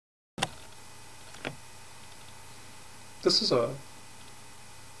this is a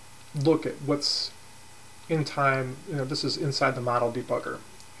look at what's in time. This is inside the model debugger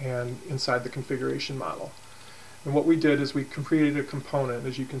and inside the configuration model. And what we did is we created a component,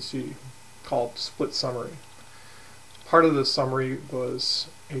 as you can see, called split summary. Part of the summary was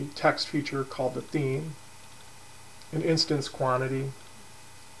a text feature called the theme, an instance quantity,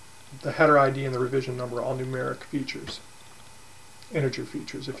 the header ID, and the revision number, all numeric features, integer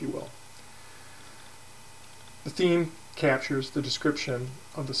features, if you will. The theme captures the description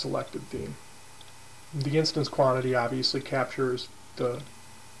of the selected theme. The instance quantity obviously captures the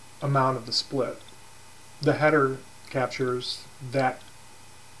amount of the split. The header captures that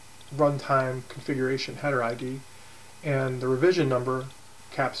runtime configuration header ID, and the revision number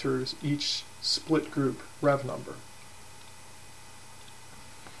captures each split group rev number.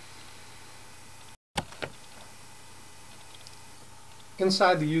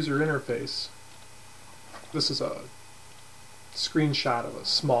 Inside the user interface, this is a screenshot of a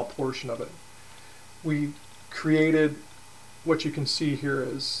small portion of it. We created what you can see here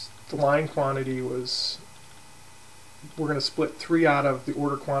is the line quantity was, we're going to split 3 out of the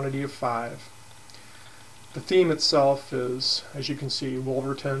order quantity of 5. The theme itself is, as you can see,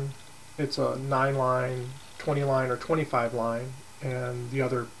 Wolverton. It's a 9-line, 20-line, or 25-line, and the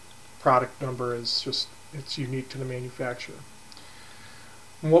other product number is just, it's unique to the manufacturer.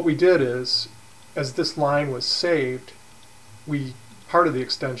 And what we did is, as this line was saved, part of the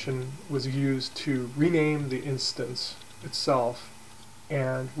extension was used to rename the instance itself,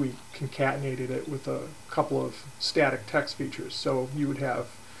 and we concatenated it with a couple of static text features. So you would have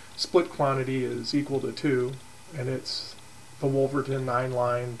split quantity is equal to 2, and it's the Wolverton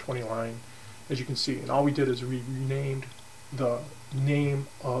 9-line, 20-line, as you can see. And all we did is we renamed the name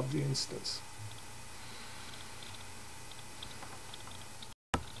of the instance.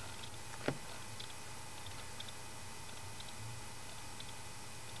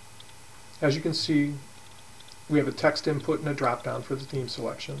 As you can see, we have a text input and a drop-down for the theme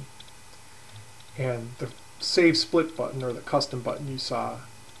selection. And the Save Split button, or the custom button you saw,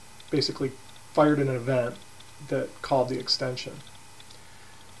 basically fired an event that called the extension.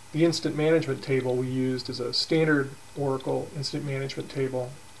 The instant management table we used is a standard Oracle instant management table.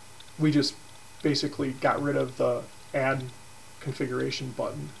 We just basically got rid of the Add Configuration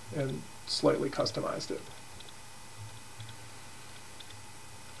button and slightly customized it.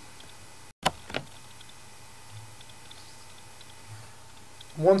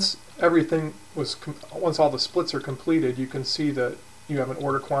 Once all the splits are completed, you can see that you have an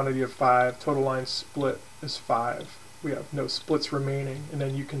order quantity of 5, total line split is 5. We have no splits remaining, and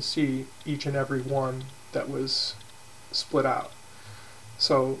then you can see each and every one that was split out.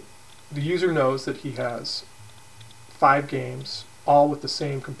 So the user knows that he has 5 games, all with the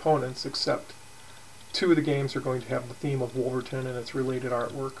same components, except 2 of the games are going to have the theme of Wolverton and its related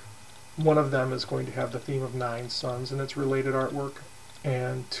artwork. One of them is going to have the theme of 9 Sons and its related artwork,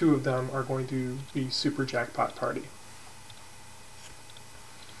 and 2 of them are going to be Super Jackpot Party.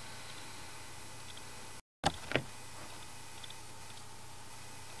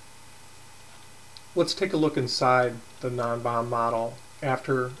 Let's take a look inside the non-bomb model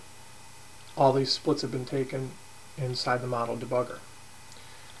after all these splits have been taken inside the model debugger.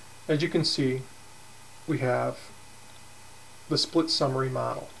 As you can see, we have the split summary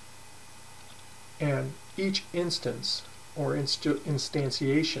model, and each instance or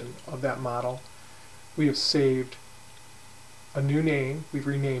instantiation of that model, we have saved a new name. We've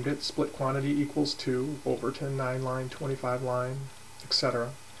renamed it split quantity equals 2, Wolverton 9-line, 25-line,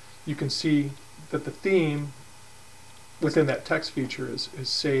 etc. You can see that the theme within that text feature is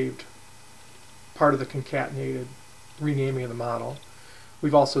saved, part of the concatenated renaming of the model.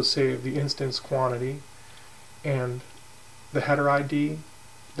 We've also saved the instance quantity and the header ID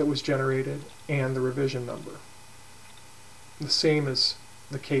that was generated and the revision number. The same is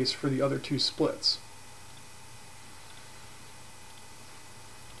the case for the other 2 splits.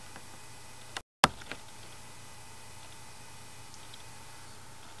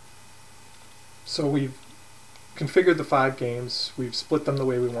 So we've configured the 5 games, we've split them the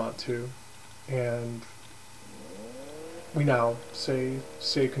way we want to, and we now say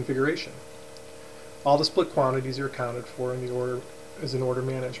save configuration. All the split quantities are accounted for in the order as an order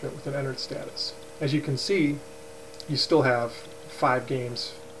management with an entered status. As you can see, you still have 5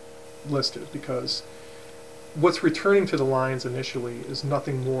 games listed, because what's returning to the lines initially is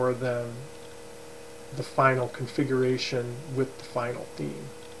nothing more than the final configuration with the final theme.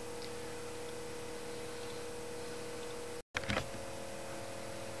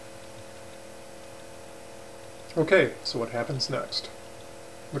 Okay, so what happens next?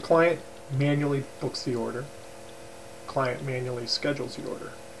 The client manually books the order, client manually schedules the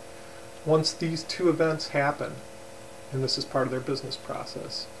order. Once these two events happen, and this is part of their business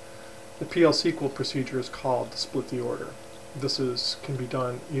process, the PL/SQL procedure is called to split the order. This can be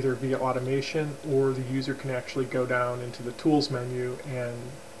done either via automation, or the user can actually go down into the Tools menu and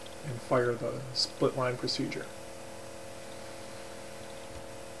fire the split line procedure.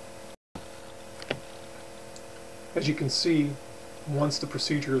 As you can see, once the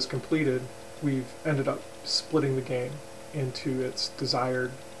procedure is completed, we've ended up splitting the game into its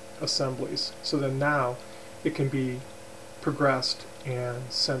desired assemblies. So then now it can be progressed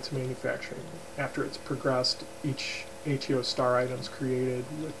and sent to manufacturing. After it's progressed, each ATO star item is created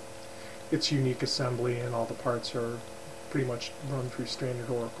with its unique assembly, and all the parts are pretty much run through standard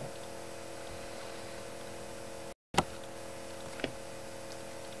Oracle.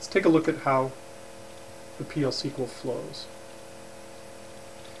 Let's take a look at how the PL/SQL flows.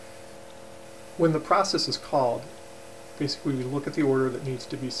 When the process is called, basically we look at the order that needs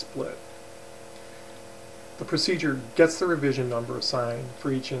to be split. The procedure gets the revision number assigned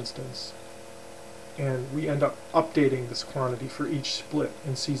for each instance, and we end up updating this quantity for each split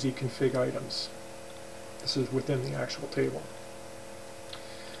in CZ config items. This is within the actual table.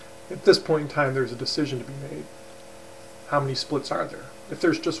 At this point in time, there's a decision to be made. How many splits are there? If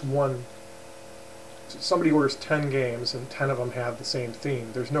there's just one, somebody orders 10 games and 10 of them have the same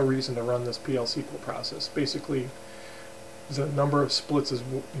theme, there's no reason to run this PL/SQL process. Basically, the number of splits is,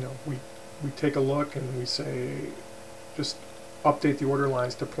 we take a look and we say, just update the order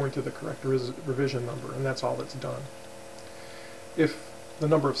lines to point to the correct revision number, and that's all that's done. If the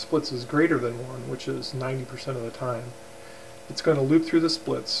number of splits is greater than 1, which is 90% of the time, it's going to loop through the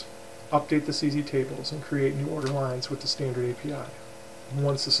splits, update the CZ tables, and create new order lines with the standard API.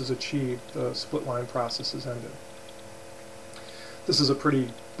 Once this is achieved, the split line process is ended. This is a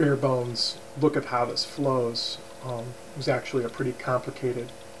pretty bare bones look at how this flows. It was actually a pretty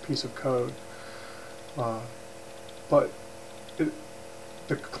complicated piece of code, but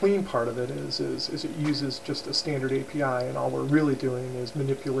the clean part of it is it uses just a standard API, and all we're really doing is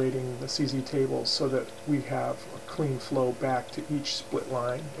manipulating the CZ tables so that we have a clean flow back to each split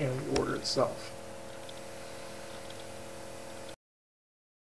line and the order itself.